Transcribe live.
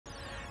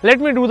Let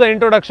me do the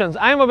introductions.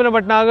 I am Abhinav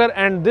Bhatnagar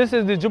and this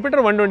is the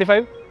Jupiter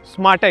 125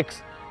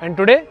 SmartX. And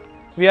today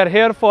we are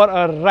here for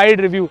a ride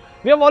review.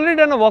 We have already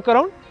done a walk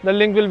around. The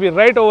link will be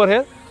right over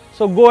here.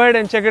 So go ahead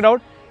and check it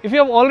out. If you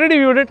have already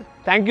viewed it,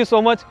 thank you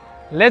so much.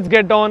 Let's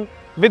get on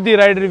with the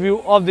ride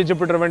review of the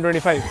Jupiter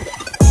 125.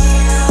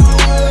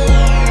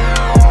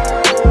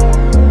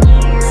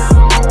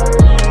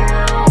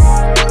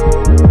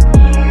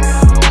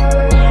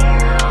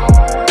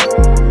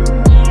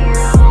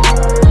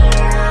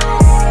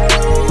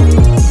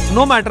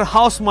 No matter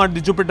how smart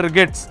the Jupiter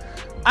gets,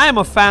 I am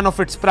a fan of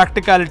its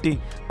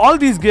practicality. All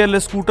these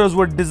gearless scooters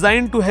were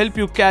designed to help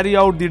you carry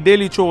out the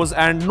daily chores,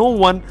 and no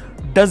one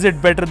does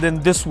it better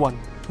than this one.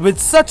 With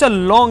such a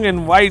long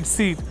and wide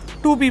seat,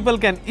 two people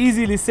can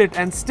easily sit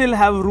and still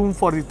have room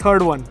for the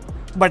third one.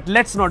 But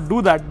let's not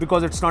do that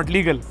because it's not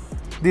legal.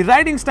 The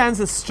riding stance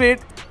is straight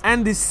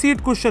and the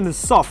seat cushion is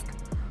soft.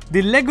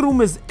 The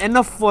legroom is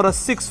enough for a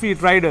 6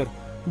 feet rider,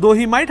 though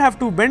he might have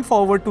to bend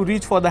forward to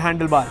reach for the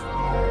handlebar.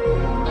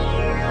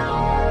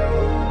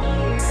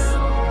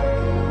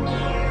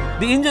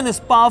 The engine is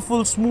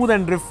powerful, smooth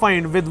and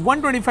refined. With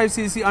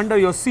 125cc under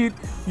your seat,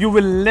 you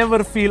will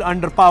never feel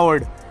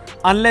underpowered,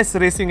 unless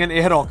racing an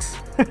Aerox.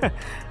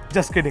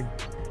 Just kidding.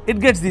 It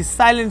gets the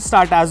silent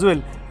start as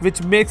well,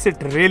 which makes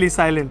it really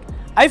silent.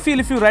 I feel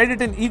if you ride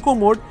it in eco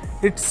mode,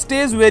 it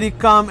stays very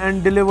calm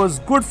and delivers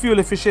good fuel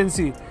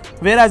efficiency.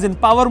 Whereas in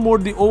power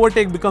mode, the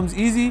overtake becomes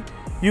easy.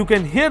 You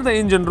can hear the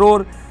engine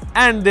roar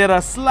and there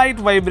are slight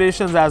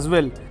vibrations as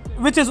well,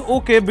 which is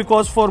okay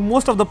because for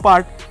most of the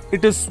part,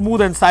 it is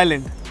smooth and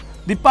silent.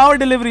 The power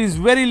delivery is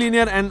very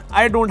linear and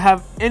I don't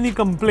have any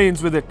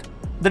complaints with it.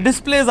 The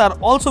displays are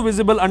also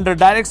visible under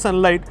direct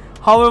sunlight.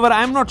 However,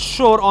 I am not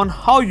sure on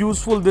how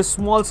useful this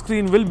small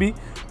screen will be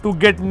to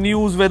get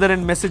news, weather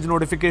and message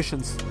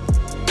notifications.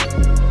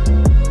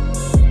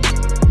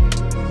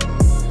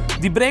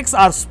 The brakes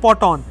are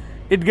spot on.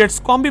 It gets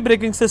combi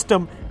braking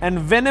system,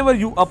 and whenever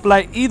you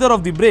apply either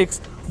of the brakes,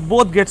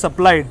 both gets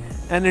applied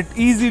and it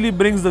easily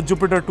brings the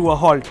Jupiter to a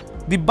halt.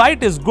 The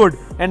bite is good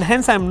and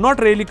hence I am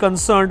not really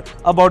concerned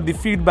about the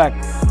feedback.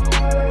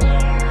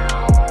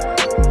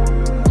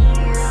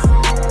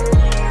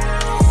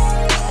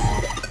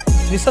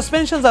 The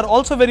suspensions are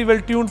also very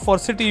well tuned for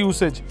city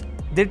usage.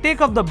 They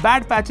take up the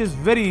bad patches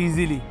very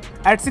easily.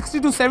 At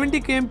 60 to 70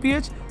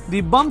 kmph,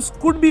 the bumps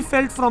could be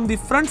felt from the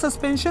front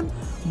suspension,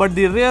 but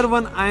the rear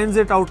one irons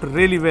it out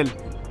really well.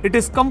 It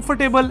is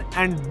comfortable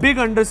and big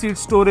underseat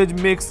storage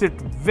makes it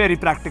very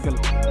practical.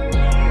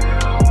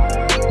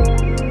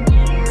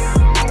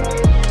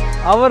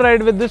 Our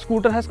ride with this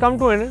scooter has come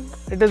to an end.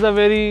 It is a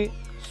very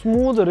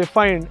smooth,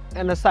 refined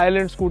and a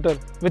silent scooter,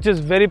 which is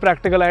very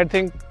practical. I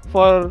think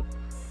for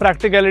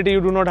practicality you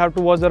do not have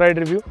to watch the ride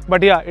review.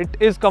 But yeah, it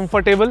is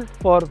comfortable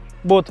for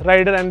both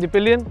rider and the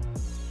pillion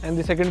and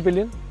the second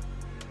pillion.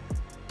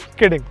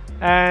 Kidding.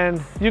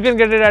 And you can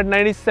get it at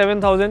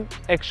 97,000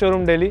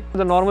 ex-showroom Delhi.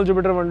 The normal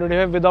Jupiter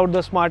 125 without the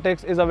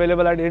SmartX is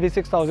available at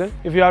 86,000.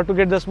 If you have to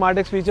get the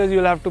SmartX features, you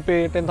will have to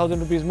pay 10,000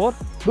 rupees more.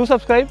 Do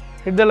subscribe,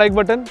 hit the like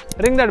button,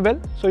 ring that bell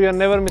so you are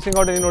never missing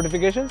out any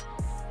notifications.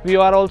 We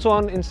are also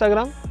on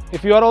Instagram.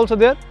 If you are also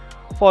there,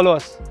 follow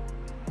us.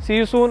 See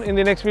you soon in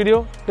the next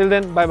video. Till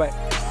then, bye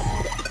bye.